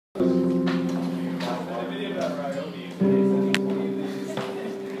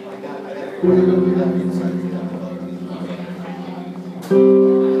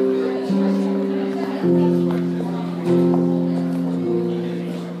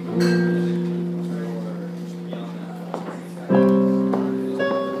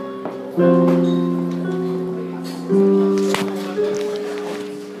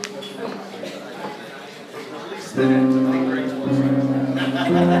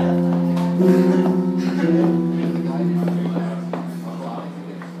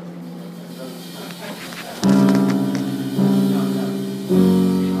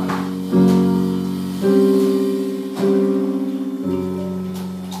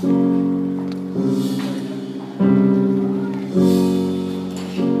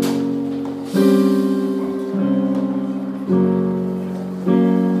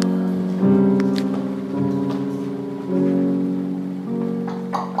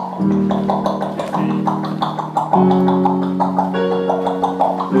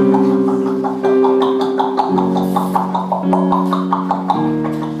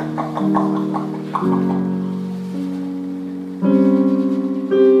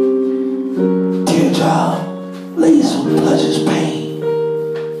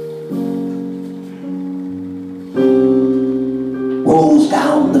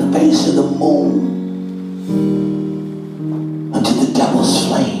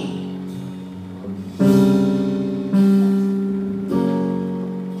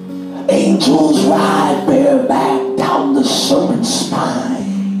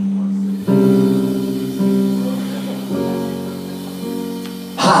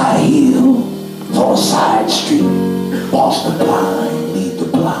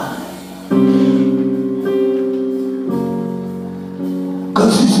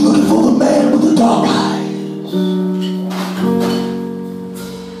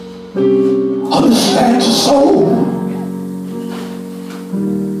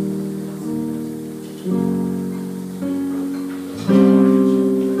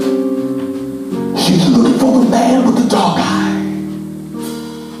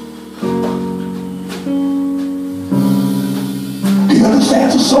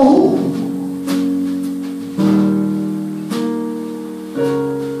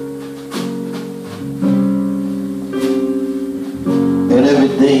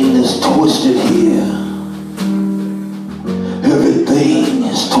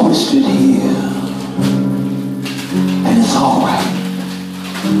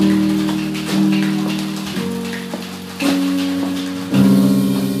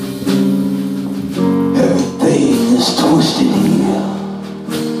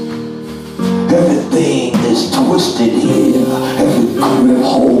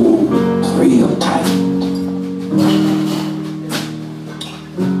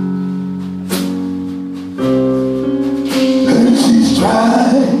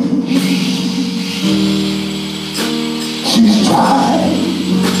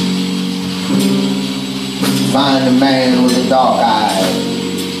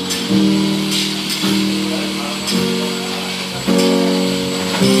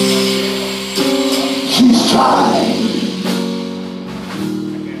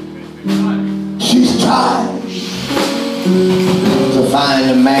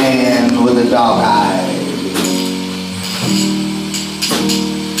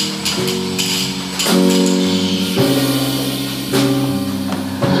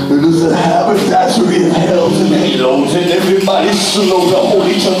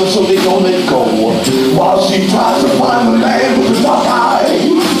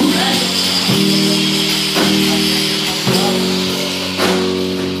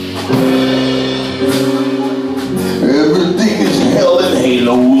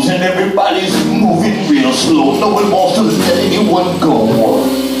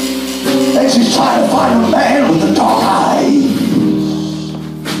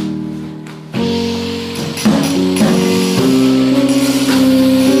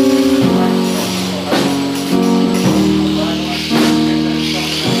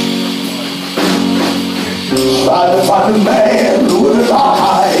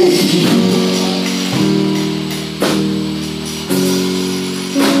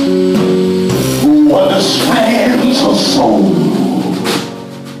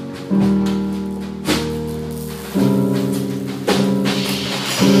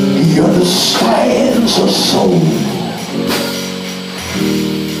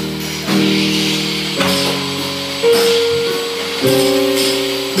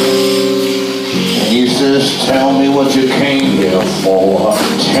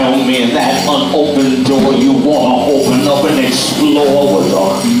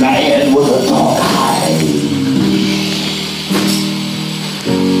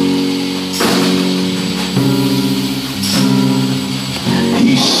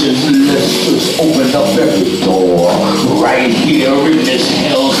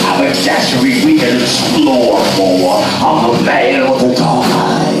explore more. I'm the man with the dark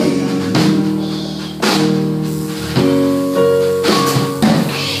eyes.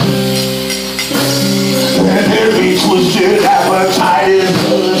 And every twisted appetite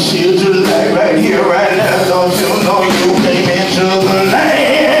shit to lay right here, right now. Don't you know you came into the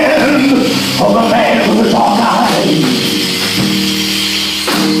land of the man with the dark eyes?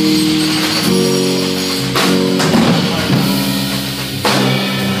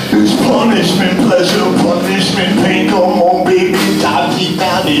 It's punishment, pleasure, punishment, pain. Come on, baby, dive deep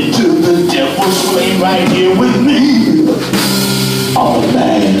down into the devil's flame right here with me. I'm the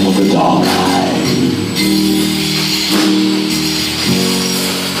man with the dark eyes.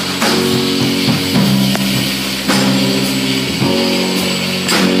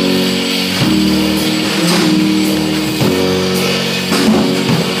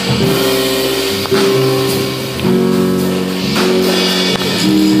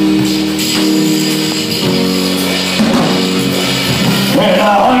 And I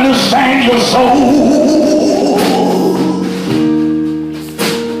understand your soul.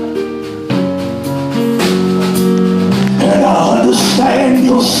 And I understand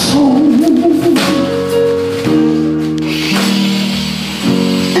your soul.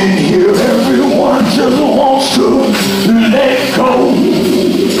 In here everyone just wants to let go.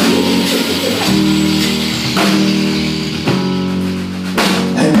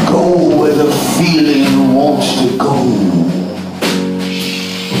 And go where the feeling wants to go.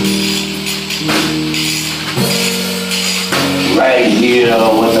 Right here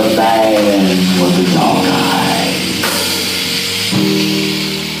with the man with the dark eyes.